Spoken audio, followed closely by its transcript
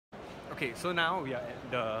Okay, so now we are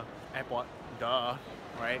at the airport,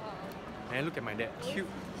 right? And look at my dad, cute,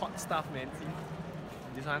 hot stuff, man. See?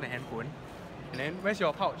 This one, the handphone. And then, where's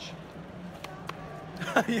your pouch?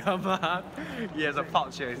 Yeah, he has a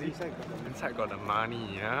pouch here, see? Inside got the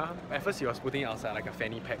money, yeah? At first he was putting it outside like a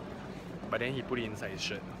fanny pack, but then he put it inside his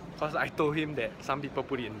shirt. Because I told him that some people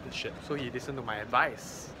put it in the shirt, so he listened to my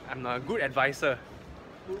advice. I'm a good advisor.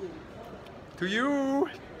 To you!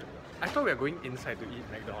 I thought we were going inside to eat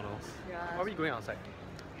McDonald's. Yeah. Why are we going outside?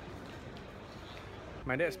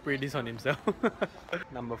 My dad sprayed this on himself.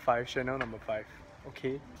 Number 5, Chanel number 5.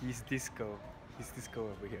 Okay, he's this girl. He's this girl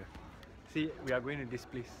over here. See, we are going to this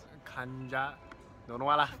place. Kanja, don't know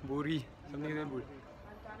what lah, Buri. Something like Buri.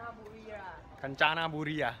 Kancana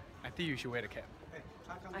Buri. I think you should wear the cap.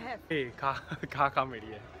 I have. Hey, car come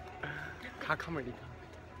already. Car come already.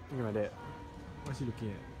 Look at my dad. What's he looking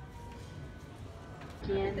at?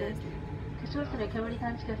 Look at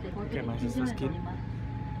my sister's skin.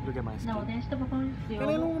 Look at my skin. Look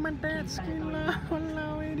at my dad's skin lah.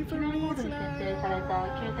 Walao, different reads lah.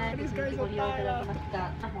 These guys are Thai lah.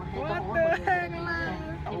 What the heck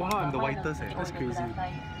lah? Wow, I'm the whitest eh. That's crazy.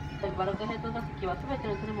 Oh,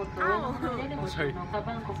 sorry.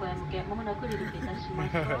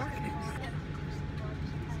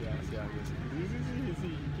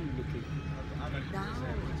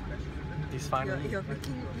 It's funny. You're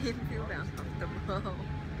making him feel very uncomfortable.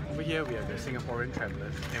 Over here we have the Singaporean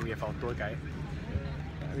travellers and we have our tour guide.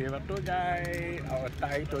 We have a tour guide, our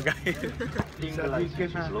Thai tour guide. The luggage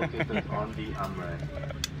is located on the armrest.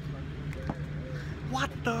 What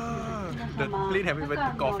the? The plane haven't even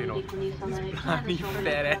took off, you know. This bloody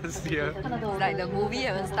fat ass here. It's like the movie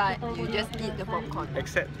haven't started, you just eat the popcorn.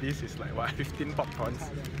 Except this is like what, 15 popcorns.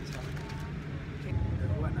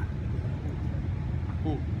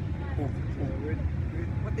 Ooh.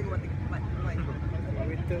 What thing?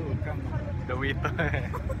 Waiter will come. The waiter.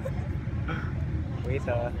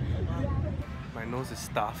 Waiter. My nose is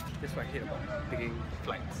stuffed. That's what I hate about taking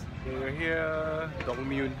flights. Okay, we're here.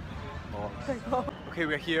 Dongmyun. Oh. Okay,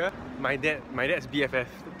 we're here. My dad's BFF,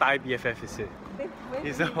 Thai BFF is it.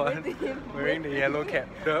 He's the one wearing the yellow cap.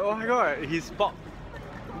 Oh my god, he's Bob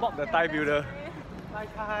the Thai builder.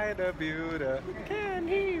 Like Thai the builder. Can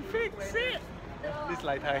he fix it? This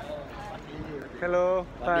like Thai. Hello,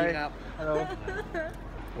 Thai. Hello.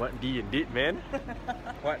 What D indeed, man?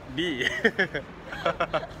 What D?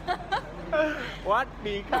 What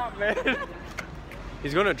D cup, man?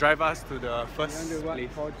 He's gonna drive us to the first place.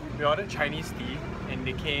 We ordered Chinese tea and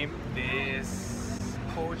they came this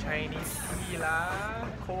cold Chinese tea lah.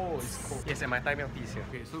 Cold, it's cold. Yes, and my Thai milk tea is here.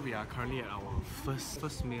 Okay, so we are currently at our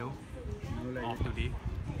first meal of today.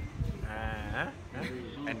 And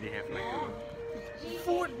they have like a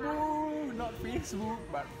food booth, not Facebook,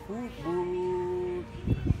 but food booth.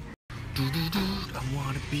 I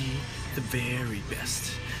wanna be the very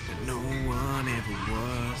best that no one ever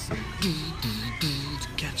was. To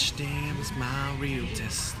catch them is my real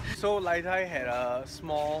test. So Lai Tai had a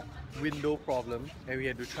small window problem and we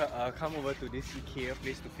had to come over to this IKEA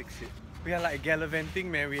place to fix it. We are like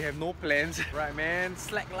gallivanting, man. We have no plans. Right, man,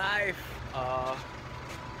 slack life.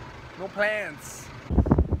 No plans.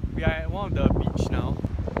 We are at one of the beach now.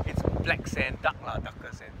 It's black sand,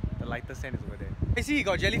 darker sand. The lighter sand is over there. Hey, see, you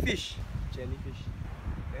got jellyfish. Jellyfish.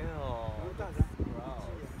 Ew, that's gross.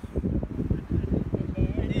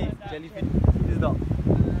 Hey, jellyfish. This dog.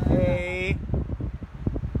 Hey.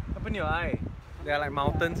 Open your eye. There are like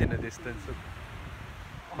mountains in the distance. Look.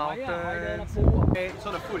 Mountains. Okay,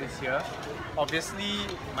 so the food is here. Obviously,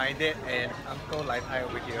 my dad and Uncle Lai Tai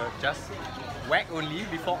over here just whack only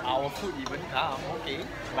before our food even come. Okay,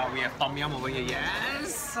 but we have Tom Yum over here.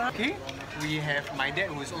 Yes. Okay, we have my dad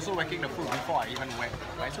who is also whacking the food before I even whack.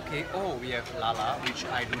 But it's okay. Oh, we have lala, which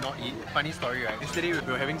I do not eat. Funny story, right? Yesterday we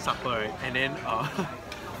were having supper, right? And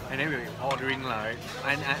then we were ordering, right?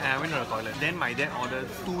 And I went to the toilet. Then my dad ordered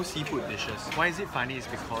 2 seafood dishes. Why is it funny? Is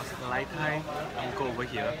because Lai Tai uncle over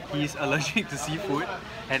here, he's allergic to seafood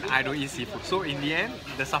and I don't eat seafood. So in the end,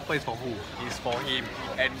 the supper is for who? It's for him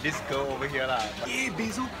and this girl over here lah. Hey,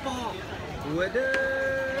 basil pork!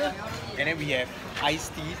 And then we have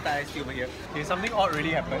iced tea, Thai iced tea over here. Okay, something odd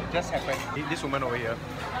really happened. Just happened. This woman over here,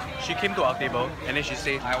 she came to our table and then she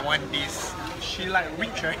said, I want this. She like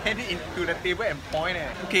reached her hand into the table and pointed.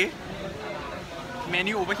 Okay,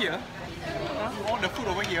 menu over here. All the food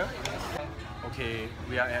over here. Okay,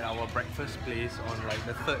 we are at our breakfast place on like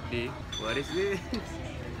the 3rd day. What is this?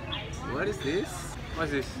 What is this?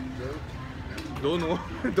 What's this? Don't know.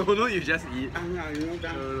 Don't know, you just eat.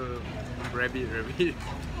 Rabbit.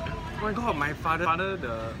 Oh my god, my father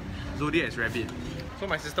the zodiac is rabbit. So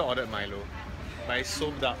my sister ordered Milo. but it's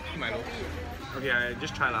so dark. Milo. Okay, I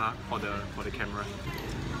just try lah for the camera.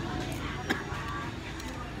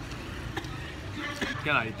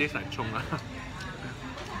 Yeah, it tastes like chong lah.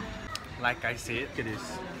 Like I said, it is.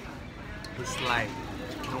 It's like,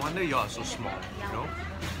 no wonder you are so small, you know?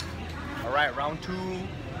 Alright, round 2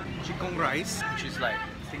 chicken rice, which is like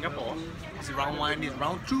Singapore. This is round 1, this is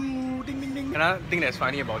round 2, ding ding ding. Another thing that's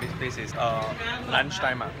funny about this place is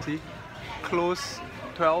lunchtime. See? Close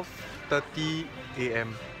 12:30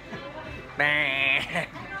 AM.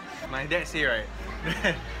 My dad say right,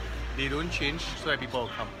 they don't change so that people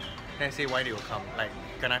will come. Then I say why they will come, like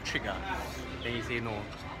kena trick ah. Then he say no,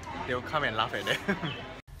 they will come and laugh at them.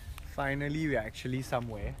 Finally we are actually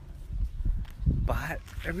somewhere, but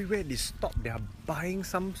everywhere they stop, they are buying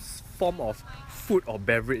some form of food or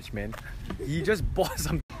beverage, man. He just bought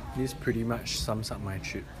some. This pretty much sums up my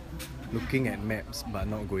trip. Looking at maps but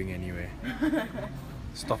not going anywhere.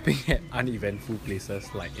 Stopping at uneventful places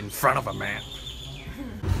like in front of a map.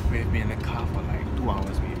 We've been in the car for like 2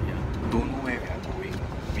 hours maybe. Don't know where we are going.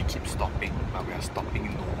 We keep stopping, but we are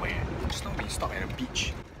stopping nowhere. Just now we stop at a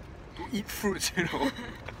beach to eat fruits, you know.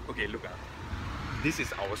 Okay, look ah. This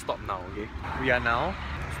is our stop now, okay? We are now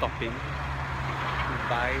stopping to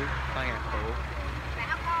buy pineapple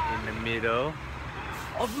in the middle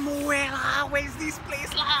of nowhere lah. Where's this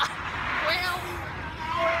place lah? Where are we?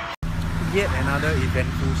 Yet another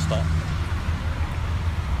eventful stop.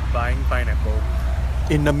 Buying pineapple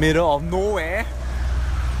in the middle of nowhere.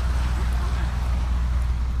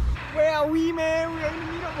 Where are we, man? We are in the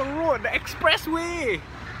middle of the road, the expressway.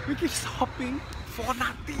 We keep stopping for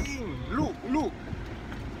nothing. Look, look.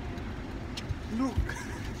 Look.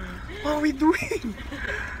 What are we doing?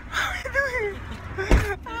 What are we doing?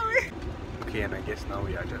 Okay, and I guess now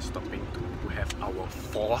we are just stopping to have our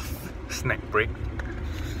 4th snack break.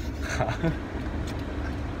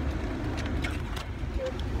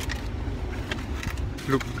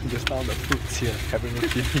 Look, just now the fruits here haven't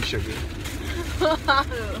finished again.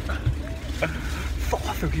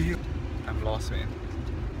 4th again. I'm lost, man.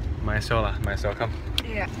 Might as well lah, might as well come.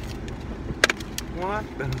 Yeah. What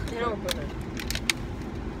the? No.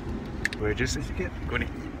 We're just gonna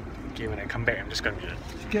eat. Okay, when I come back, I'm just gonna eat.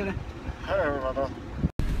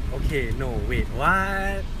 Okay, no, wait,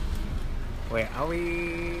 what? Where are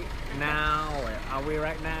we now? Where are we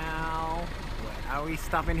right now? What are we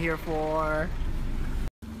stopping here for?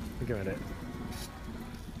 Look at that.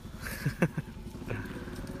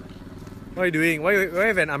 What are you doing? Why you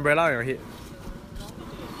have an umbrella on your head?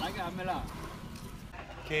 Like an umbrella.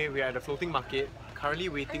 Okay, we are at the floating market. Currently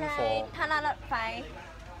waiting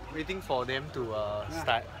for them to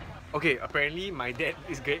start. Okay, apparently my dad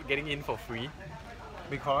is getting in for free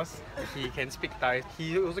because he can speak Thai.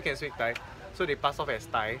 He also can speak Thai, so they pass off as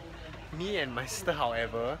Thai. Me and my sister,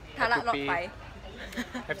 however,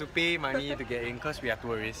 have to pay money to get in because we are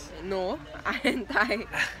tourists. No, I am Thai.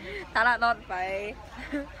 Thala not by.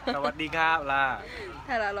 สวัสดีครับล่ะ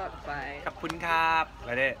Thala not by. ขอบคุณครับอะไ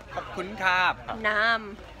รเนี่ยขอบคุณครับ Nam.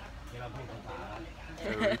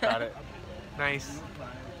 Nice.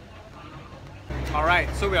 Alright,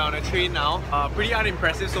 so we are on a train now. Pretty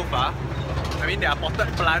unimpressive so far. I mean, there are potted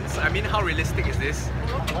plants. I mean, how realistic is this?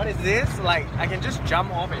 What is this? Like, I can just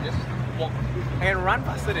jump off and just walk. I can run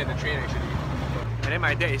faster than the train actually. And then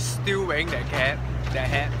my dad is still wearing that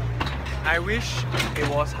hat. I wish it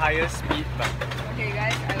was higher speed, but Okay,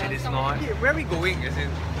 guys, it is not. Where are we going? As in,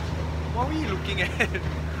 what are we looking at?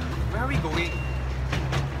 Where are we going?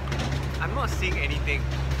 I'm not seeing anything.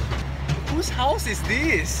 Whose house is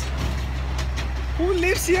this? Who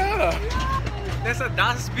lives here? There's a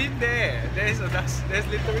dustbin there. There's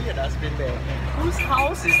literally a dustbin there. Whose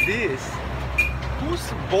house is this?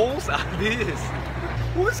 Whose bowls are this?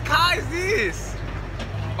 Whose car is this?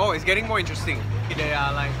 Oh, it's getting more interesting. There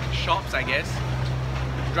are like shops, I guess.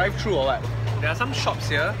 Drive through or what? There are some shops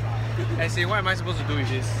here. I say, what am I supposed to do with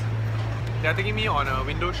this? They are taking me on a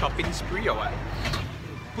window shopping spree or what?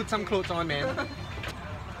 Put some clothes on, man.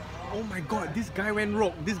 Oh my god, this guy went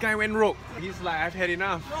rogue. He's like, I've had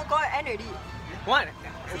enough. No, go end already. What?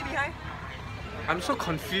 See behind? I'm so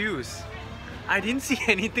confused. I didn't see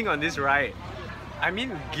anything on this ride. I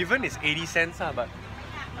mean, given it's 80 cents, but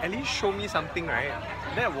at least show me something, right?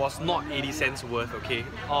 That was not 80 cents worth, okay?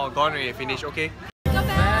 Oh, gone already, finished, okay?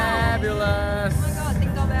 Fabulous! Oh my god,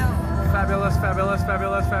 Tinker Bell. Fabulous.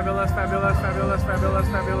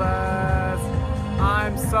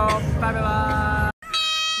 I'm so fabulous!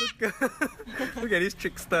 Look at this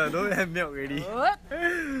trickster, don't have milk already. What?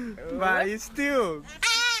 But he's still...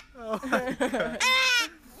 Oh my god.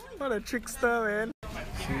 What a trickster, man.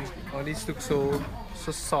 See, all these look so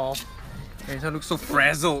soft. Hey, you look so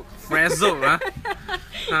frazzled. Frazzled, huh?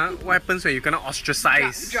 Huh? What happens when you cannot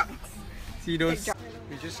ostracize? See those?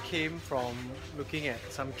 We just came from looking at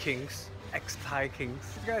some kings, ex-Thai kings.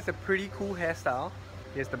 This guy has a pretty cool hairstyle.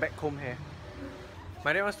 He has the back comb hair.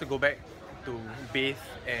 My dad wants to go back to bathe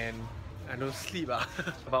and I don't sleep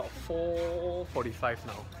about 4:45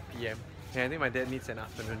 now PM. And I think my dad needs an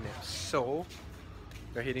afternoon nap. So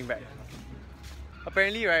we're heading back.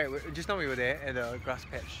 Apparently, right, just now we were there at the grass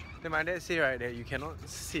patch. Then my dad said, right, that you cannot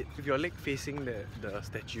sit with your leg facing the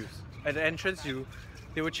statues. At the entrance,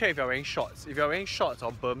 they will check if you're wearing shorts. If you're wearing shorts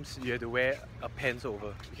or berms, you have to wear a pants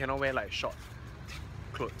over. You cannot wear like short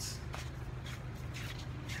clothes.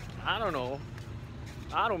 I don't know.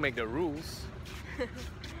 I don't make the rules.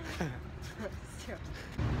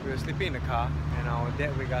 We were sleeping in the car and our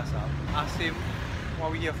dad wake us up. Asked him, what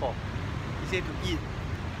are we here for? He said to eat.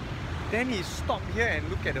 Then he stopped here and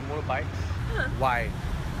looked at the motorbikes. Why?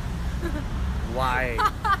 Why?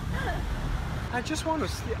 I just want to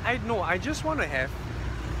sleep. I just want to have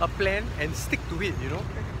a plan and stick to it, you know?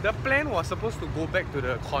 The plan was supposed to go back to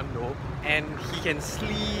the condo and he can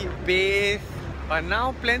sleep, bathe. But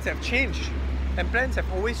now plans have changed. And plans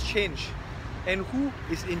have always changed. And who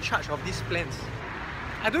is in charge of these plans?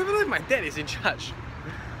 I don't even know if my dad is in charge.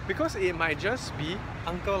 Because it might just be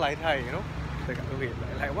Uncle Lai Tai, you know? Like, okay,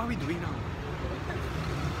 like what are we doing now?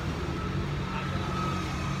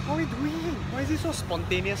 What are we doing? Why is it so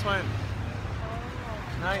spontaneous one?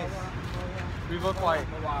 Nice. River Kwai.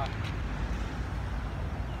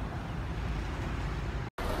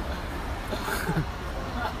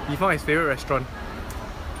 He found his favourite restaurant.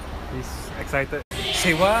 He's excited.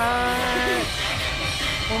 Say what?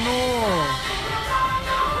 Oh no!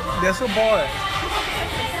 They're so bored.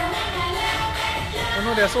 Oh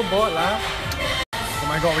no, they're so bored lah. Oh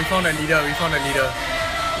my god, we found a leader, we found a leader.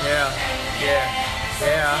 Yeah, yeah,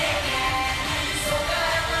 yeah.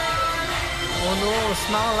 Oh no,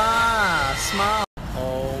 smile lah, smile.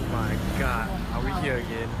 Oh my god, are we here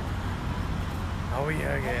again? Are we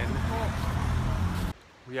here again?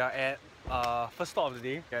 We are at first stop of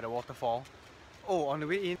the day, at a waterfall. Oh, on the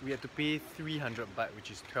way in, we had to pay 300 baht, which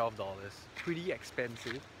is $12. Pretty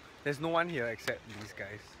expensive. There's no one here except these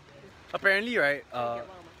guys. Apparently, right,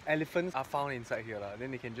 elephants are found inside here, then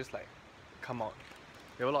they can just like come out.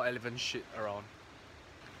 There are a lot of elephant shit around.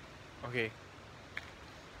 Okay,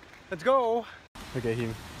 let's go! Look at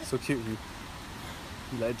him, so cute.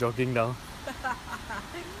 He like jogging down.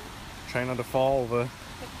 Trying not to fall over.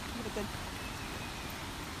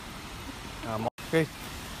 Okay.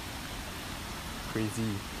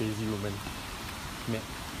 Crazy woman. Mad.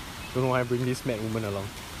 Don't know why I bring this mad woman along.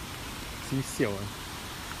 See, siao.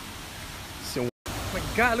 Oh my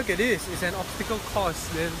god, look at this. It's an obstacle course.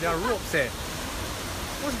 There are ropes there.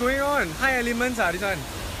 What's going on? High elements this one.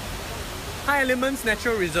 High elements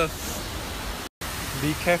natural reserve.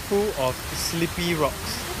 Be careful of slippy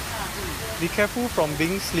rocks. Be careful from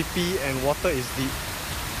being slippy and water is deep.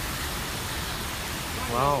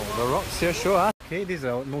 Wow, the rocks here sure huh? Okay, this is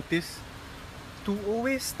a notice. To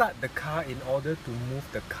always start the car in order to move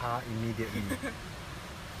the car immediately.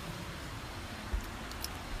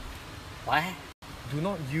 Why? Do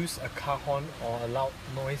not use a car horn or a loud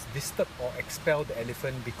noise disturb or expel the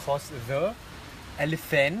elephant because the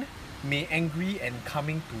elephant may angry and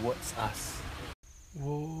coming towards us.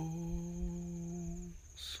 Whoa,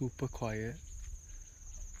 super quiet.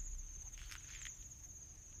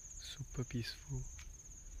 Super peaceful.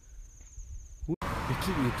 We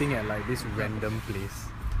keep eating at like this random place.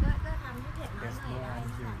 There's no one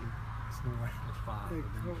here. There's no one.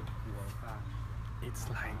 It's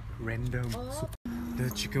like random. The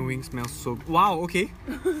chicken wing smells so good. Wow, okay.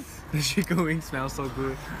 The chicken wing smells so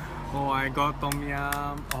good. Oh my god, tom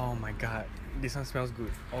yum. Oh my god, this one smells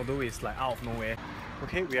good. Although it's like out of nowhere.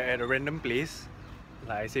 Okay, we are at a random place,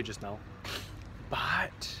 like I said just now.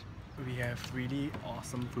 But we have really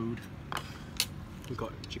awesome food. We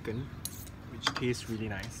got chicken, which tastes really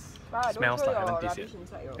nice. Smells like, I haven't tasted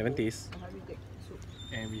yet. Haven't tasted.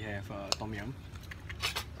 And we have tom yum.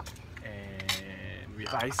 And we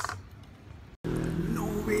have rice. No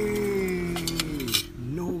way!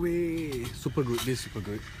 No way! Super good, this is super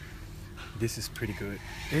good. This is pretty good.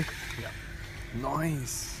 Eh? Yeah.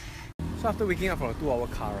 Nice! So after waking up from a 2-hour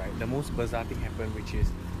car ride, the most bizarre thing happened, which is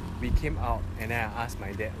we came out and then I asked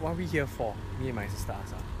my dad, what are we here for? Me and my sister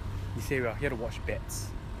asked. He said we are here to watch bats.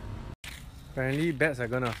 Apparently bats are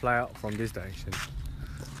gonna fly out from this direction.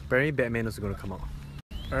 Apparently Batman is gonna come out.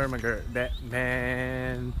 Oh my god,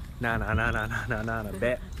 Batman! Na na na na na na na na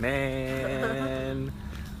Batman!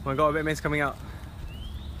 Oh my god, Batman's coming out!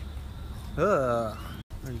 Ugh! Oh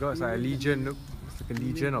my god, it's like a legion, look. It's like a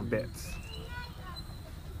legion of bats.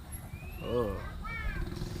 Oh.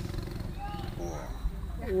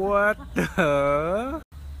 What the?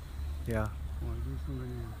 Yeah.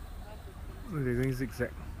 Look, they're going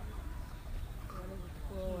zigzag.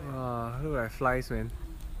 Wow, look like flies, man.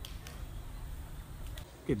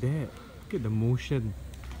 Look at that. Look at the motion.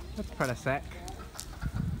 That's quite a sack.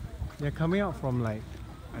 They're coming out from like,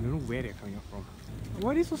 I don't know where they're coming out from.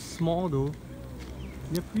 Why are they so small though?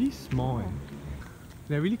 They're pretty small, eh?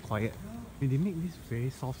 They're really quiet. They make this very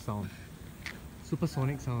soft sound.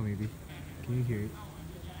 Supersonic sound maybe. Can you hear it?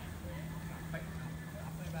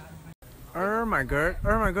 Oh my god,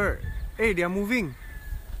 oh my god. Hey, they are moving.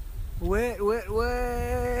 What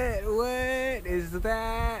is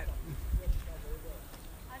that?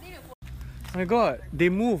 Oh my god, they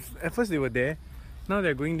moved. At first they were there. Now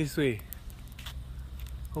they're going this way.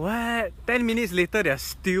 What? 10 minutes later they're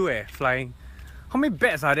still flying. How many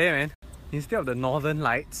bats are there, man? Instead of the northern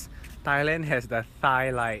lights, Thailand has the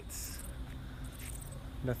Thai lights.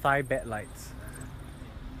 The Thai bat lights.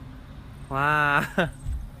 Wow.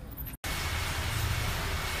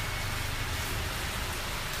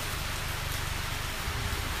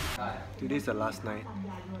 Today's the last night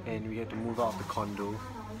and we had to move out of the condo.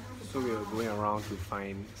 So we were going around to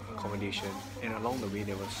find accommodation, and along the way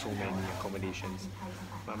there were so many accommodations.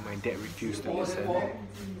 But my dad refused to listen.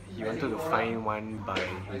 He wanted to find one by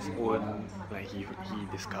his own, like he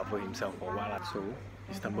discovered himself or what. So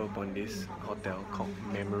he stumbled upon this hotel called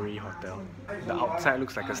Memory Hotel. The outside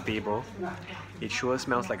looks like a stable. It sure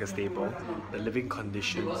smells like a stable. The living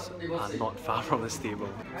conditions are not far from a stable.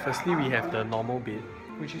 Firstly, we have the normal bed,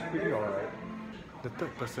 which is pretty alright. The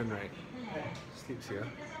third person, right, sleeps here.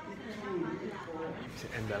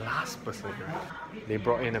 And the last person, right, they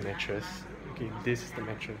brought in a mattress. Okay, this is the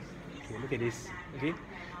mattress. Okay, look at this. Okay,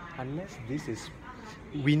 unless this is,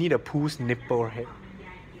 we need a Pooh's nipple, right?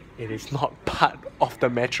 It is not part of the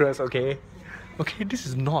mattress, okay? Okay, this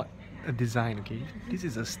is not a design, okay? This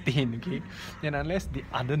is a stain, okay? And unless the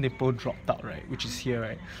other nipple dropped out, right, which is here,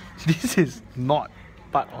 right, this is not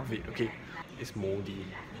part of it, okay? It's moldy,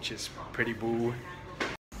 which is pretty boo.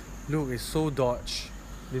 Look, it's so dodge,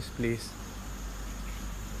 this place.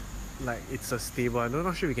 Like, it's a stable. I'm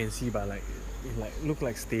not sure if you can see, but like, it like look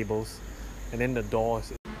like stables. And then the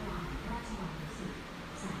doors.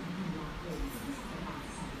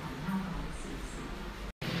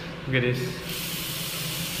 Look at this.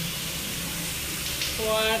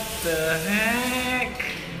 What the heck?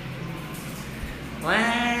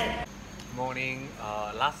 What? Morning,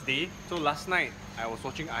 last day. So last night, I was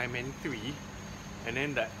watching Iron Man 3. And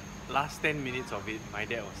then the last 10 minutes of it, my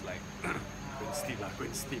dad was like, go and sleep lah, go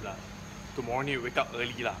and sleep lah. Tomorrow morning you wake up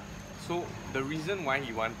early lah. So the reason why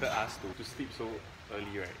he wanted us to sleep so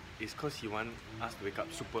early, right, is because he wants us to wake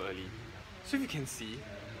up super early. So if you can see,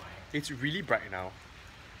 it's really bright now.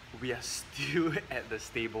 We are still at the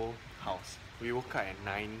stable house. We woke up at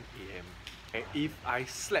 9 AM. And if I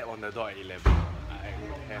slept on the door at 11, I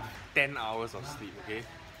would have 10 hours of sleep, okay?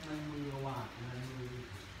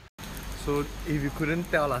 So if you couldn't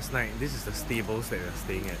tell last night, this is the stables that we're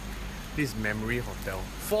staying at. This is Memory Hotel.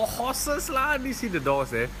 For horses lah! Do you see the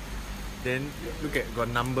doors there? Then look at, got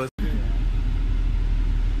numbers.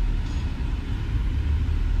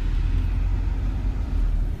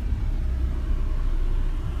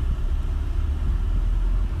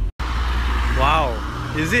 Wow!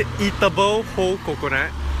 Is it eatable whole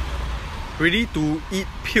coconut? Ready to eat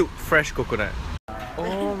peeled fresh coconut.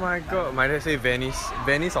 Oh my god, my dad say Venice.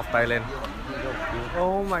 Venice of Thailand.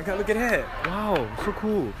 Oh my god, look at that. Wow, so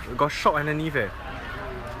cool. Got shop underneath eh.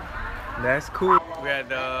 That's cool. We're at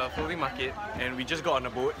the floating market and we just got on a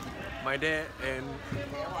boat. My dad and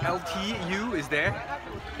LTU is there.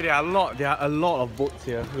 There are a lot of boats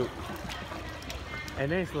here, look.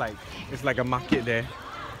 And then it's like a market there.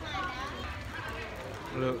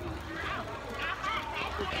 Look.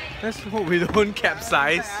 Let's hope we don't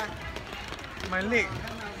capsize. My leg.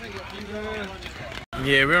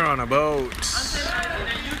 Yeah, we're on a boat.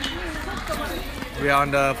 We are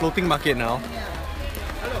on the floating market now.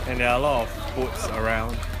 And there are a lot of boats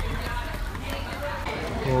around.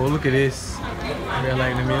 Oh, look at this. We're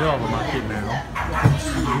like in the middle of a market now.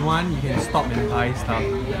 If you want, you can stop and buy stuff.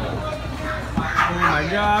 Oh my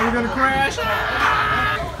god, we're gonna crash!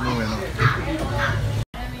 No, we're not.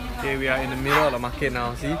 Okay, we are in the middle of the market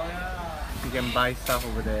now, see? You can buy stuff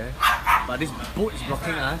over there. But this boat is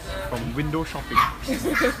blocking us from window shopping.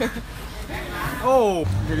 Oh,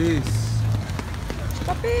 look at this.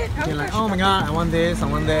 Stop it! You're like, oh my god, I want this, I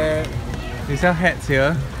want that. They sell hats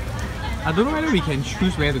here. I don't know whether we can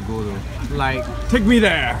choose where to go though. Like, take me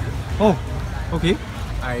there! Oh, okay.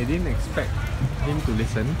 I didn't expect him to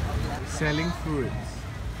listen. Selling fruits.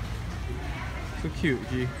 So cute.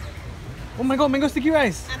 Okay. Oh my god, mango sticky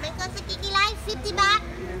rice! Mango sticky rice, 50 baht.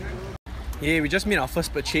 Yeah, we just made our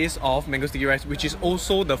first purchase of mango sticky rice, which is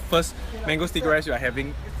also the first mango sticky rice we are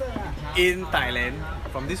having in Thailand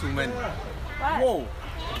from this woman. Whoa!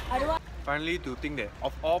 Finally, to think that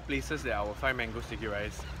of all places that I will find mango sticky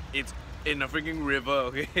rice, it's in a freaking river,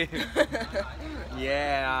 okay?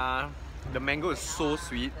 Yeah, the mango is so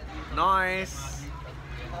sweet. Nice!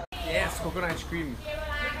 Yes, coconut ice cream.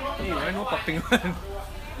 Hey, why no topping one?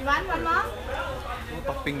 You want one more? No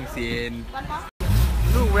topping, sian. One more?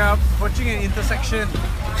 Look, we are watching an intersection.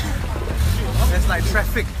 There's like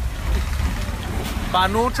traffic, but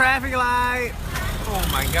no traffic light. Oh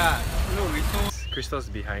my god! Look, we saw Crystal's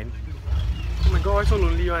behind. Oh my god, why so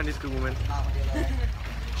lonely one? This good woman.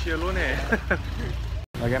 She alone eh.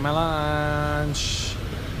 I get my lunch.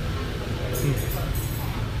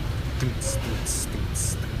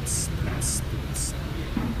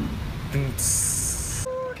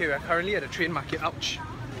 Okay, we are currently at the train market. Ouch.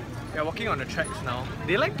 We are walking on the tracks now.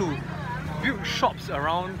 They like to build shops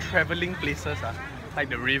around travelling places, like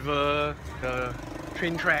the river, the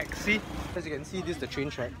train track. See? As you can see, this is the train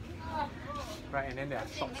track. Right, and then there are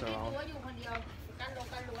shops around.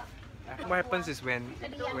 What happens is when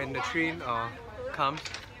the train comes,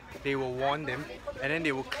 they will warn them, and then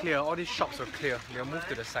they will clear. All these shops will clear. They'll move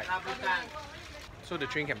to the side, so the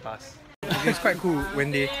train can pass. It's quite cool.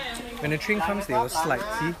 When the train comes, they will slide.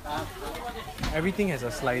 See? Everything has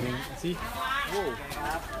a sliding. See? Whoa!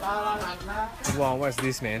 Wow, what's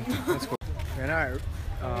this, man? Let's go. We're now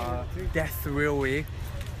at Death Railway.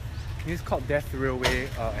 This is called Death Railway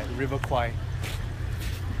at River Kwai.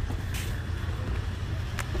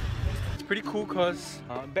 It's pretty cool because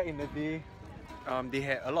back in the day, they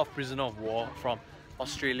had a lot of prisoners of war from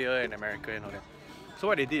Australia and America and all that. So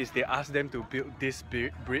what they did is they asked them to build this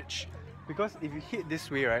bridge, because if you hit this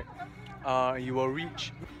way, right, you will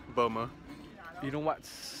reach Burma. You know what's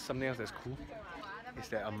something else that's cool? Is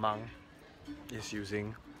that a monk is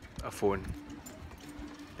using a phone.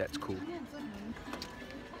 That's cool.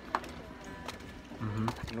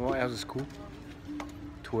 You know what else is cool?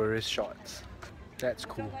 Tourist shots. That's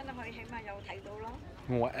cool.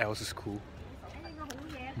 You know what else is cool?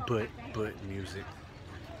 Bird music.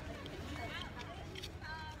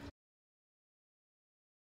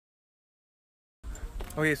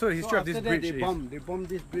 Okay, so the history of this bridge is... They bombed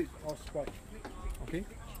this bridge or spot. Okay.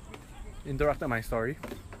 Interrupted my story.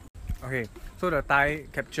 Okay, so the Thai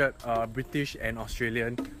captured British and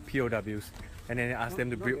Australian POWs, and then they asked them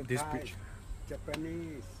to build this bridge.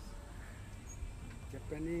 Japanese.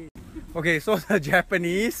 Okay, so the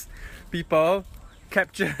Japanese people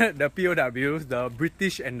captured the POWs, the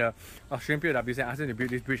British and the Australian POWs, and asked them to build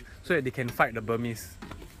this bridge so that they can fight the Burmese.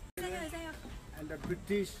 And the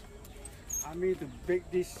British army to break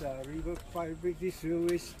this river, break this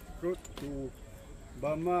railway road to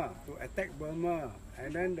Burma, to attack Burma,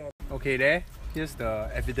 and then the... Okay, here's the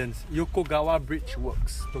evidence. Yokogawa Bridge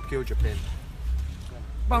Works, Tokyo, Japan.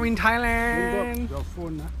 But in Thailand! Your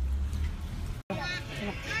phone,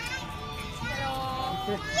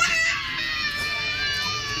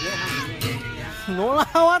 No lah,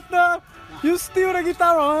 what the? You steal the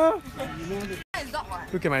guitar, huh?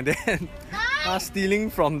 Look at my dad. Stealing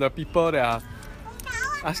from the people that are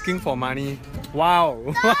asking for money.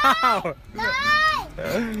 Wow! Wow!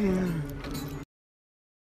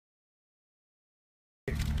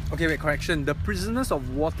 Okay, wait, correction. The prisoners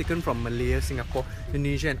of war taken from Malaya, Singapore,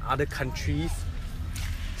 Indonesia and other countries.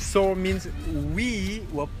 So means we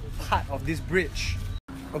were part of this bridge.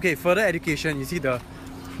 Okay, further education. You see this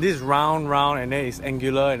is round, and then it's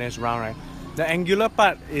angular and then it's round, right? The angular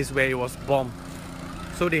part is where it was bombed.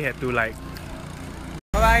 So they had to like...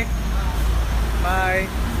 Bye! Bye!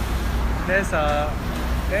 That's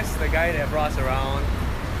the guy that brought us around.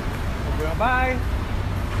 Bye!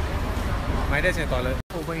 My dad's in the toilet.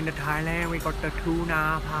 Over in the Thailand, we got the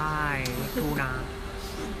tuna pie. Tuna.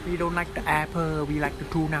 We don't like the apple, we like the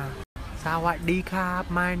tuna. Sawadee krap,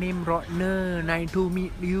 my name Rodner. Nice to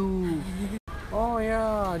meet you. Oh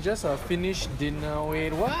yeah, just a finished dinner.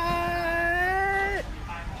 Wait, what?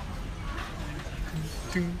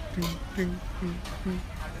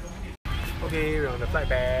 Okay, we're on the flight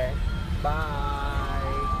back. Bye.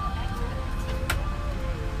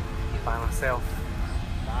 By myself.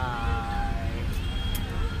 Bye.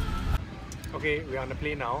 Okay, we're on the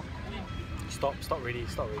plane now. Stop already.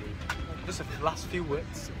 Just the last few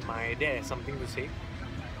words. My dad has something to say.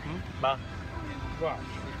 Ba. Wow.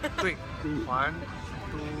 Quick. 1,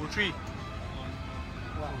 2, 3.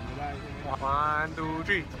 1, 2,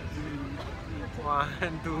 3.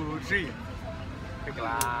 1, 2, 3. Quick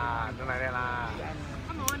lah. Don't like that lah.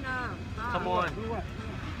 Come on now. Come on. Do what?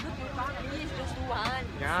 Please, just do one.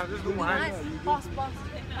 Yeah, just do one. Pause.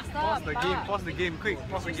 Pause the game. Pause the game. Quick.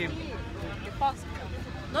 Pause the game. Okay, pause.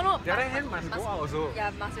 No. The other hand must go out also.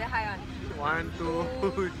 Yeah, must be high one. 1,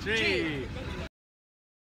 2, 3.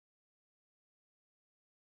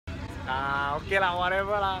 Okay lah,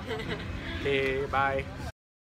 whatever lah. Okay, bye.